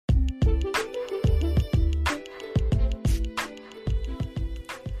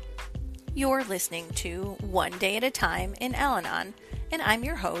You're listening to One Day at a Time in Al-Anon, and I'm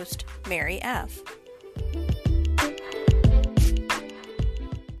your host, Mary F.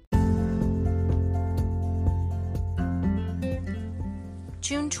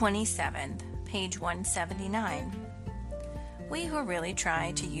 June 27th, page 179. We who really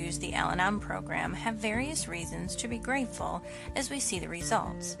try to use the Al-Anon program have various reasons to be grateful as we see the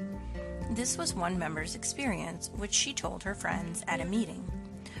results. This was one member's experience, which she told her friends at a meeting.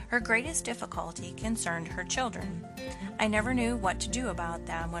 Her greatest difficulty concerned her children. I never knew what to do about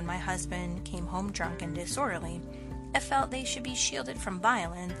them when my husband came home drunk and disorderly. I felt they should be shielded from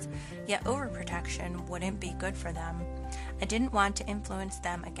violence, yet overprotection wouldn't be good for them. I didn't want to influence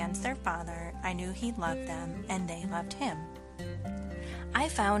them against their father. I knew he loved them and they loved him. I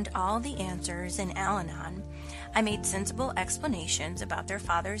found all the answers in Al-Anon. I made sensible explanations about their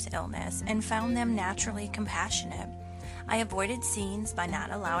father's illness and found them naturally compassionate. I avoided scenes by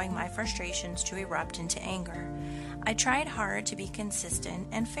not allowing my frustrations to erupt into anger. I tried hard to be consistent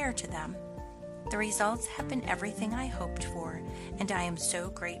and fair to them. The results have been everything I hoped for, and I am so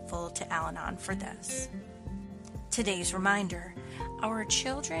grateful to Al-Anon for this. Today's reminder: our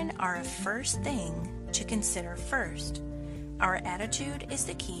children are a first thing to consider first. Our attitude is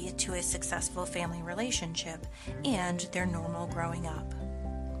the key to a successful family relationship and their normal growing up.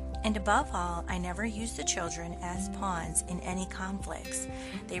 And above all, I never use the children as pawns in any conflicts.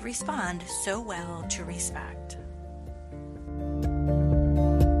 They respond so well to respect.